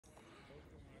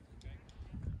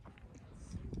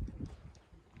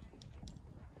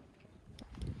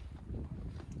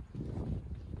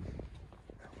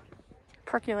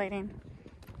Percolating.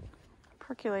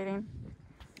 Percolating.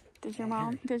 Did your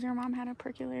mom have a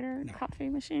percolator coffee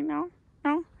machine? No?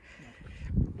 No? No,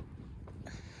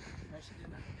 she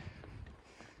did not.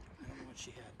 I don't know what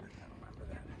she had, but I don't remember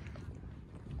that.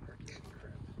 Percolating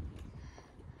crap.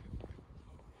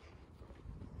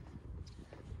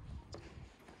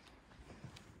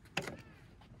 So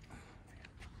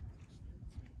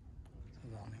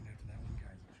it's all named after that one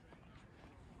guy.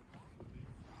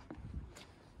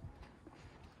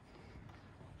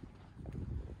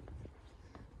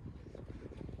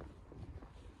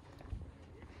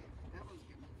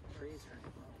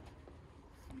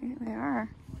 They are.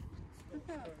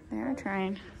 They are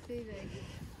trying.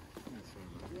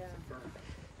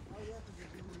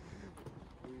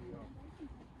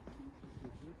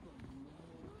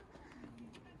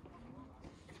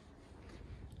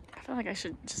 I feel like I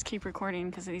should just keep recording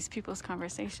because these people's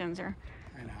conversations are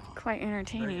quite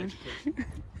entertaining.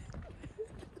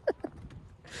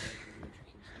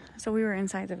 So we were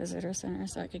inside the visitor center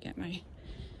so I could get my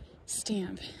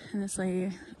stamp, and this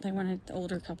lady, they wanted, the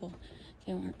older couple,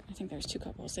 they want, I think there's two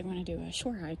couples, they want to do a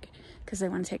shore hike because they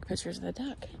want to take pictures of the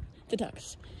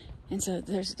ducks, and so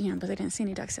there's, you know, but they didn't see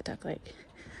any ducks at Duck Lake.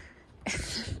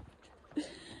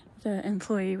 The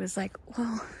employee was like,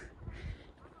 well,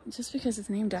 just because it's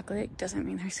named Duck Lake doesn't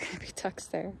mean there's going to be ducks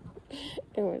there.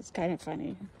 It was kind of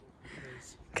funny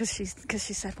because she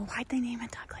said, well, why'd they name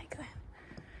it Duck Lake then?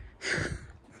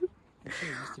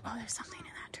 Oh, there's something in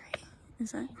that tree.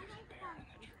 Is it?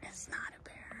 It's not a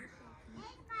bear.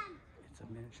 It's a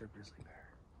miniature grizzly bear.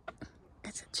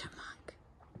 It's a chipmunk.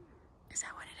 Is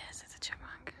that what it is? It's a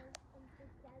chipmunk.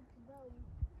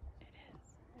 It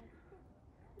is.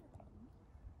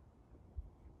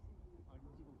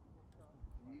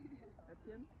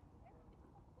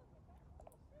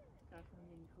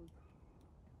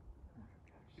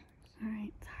 All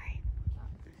right, sorry.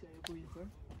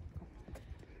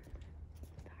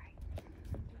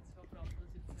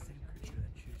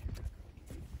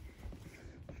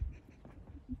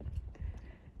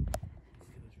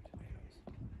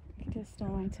 Just stole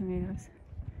my tomatoes.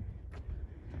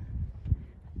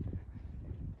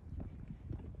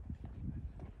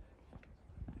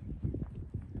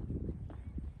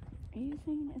 Are you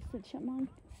saying it's the chipmunk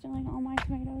stealing all my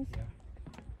tomatoes? Yeah.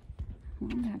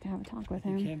 Well, I'm gonna have a talk with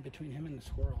him. You can, between him and the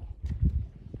squirrel.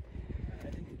 I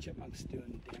think the chipmunk's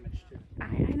doing damage too.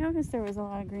 I noticed there was a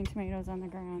lot of green tomatoes on the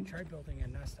ground. We tried building a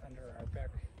nest under our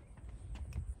back.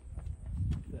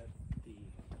 The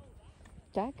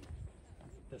Deck?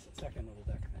 This second little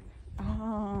deck thing.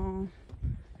 Oh.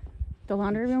 The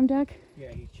laundry room deck?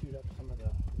 Yeah, he chewed up some of the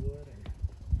wood and...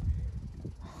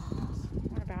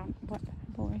 What about what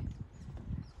boy?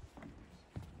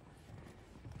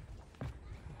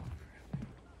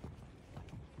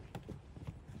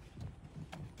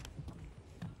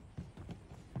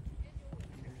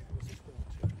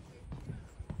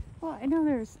 Well, I know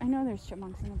there's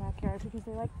chipmunks in the backyard because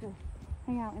they like to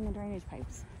hang out in the drainage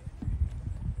pipes.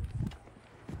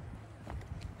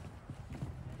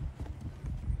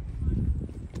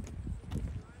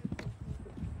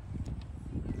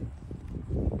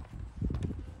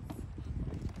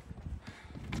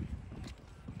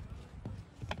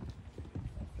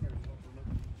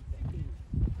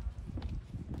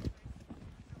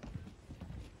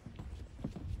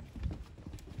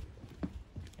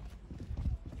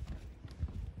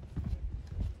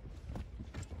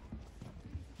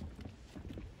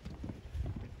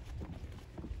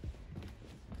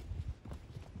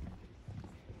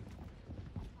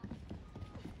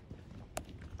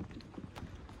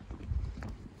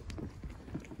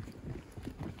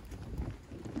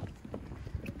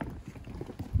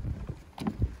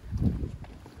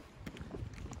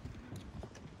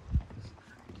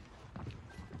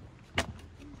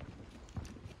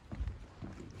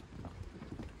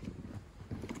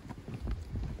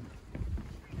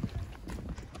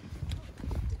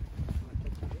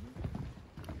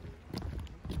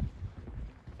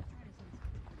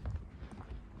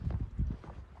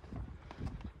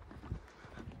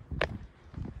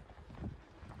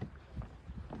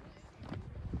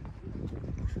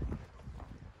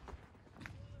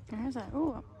 There's a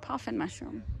puffin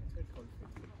mushroom.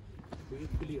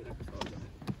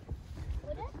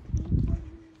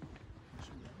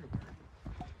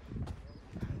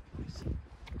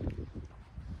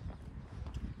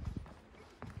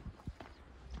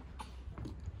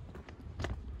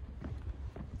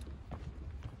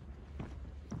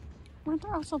 Weren't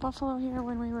there also buffalo here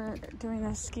when we were doing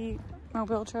the ski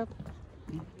mobile trip?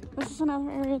 Was this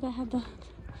another area that had the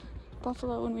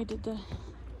buffalo when we did the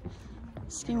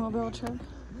ski mobile trip?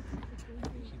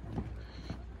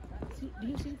 Do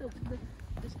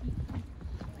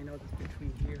know that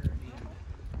between here and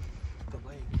the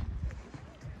lake,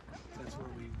 that's where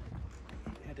we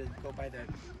had to go by that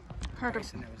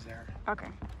bison that was there. Okay.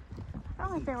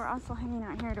 Felt like they were also hanging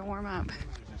out here to warm up.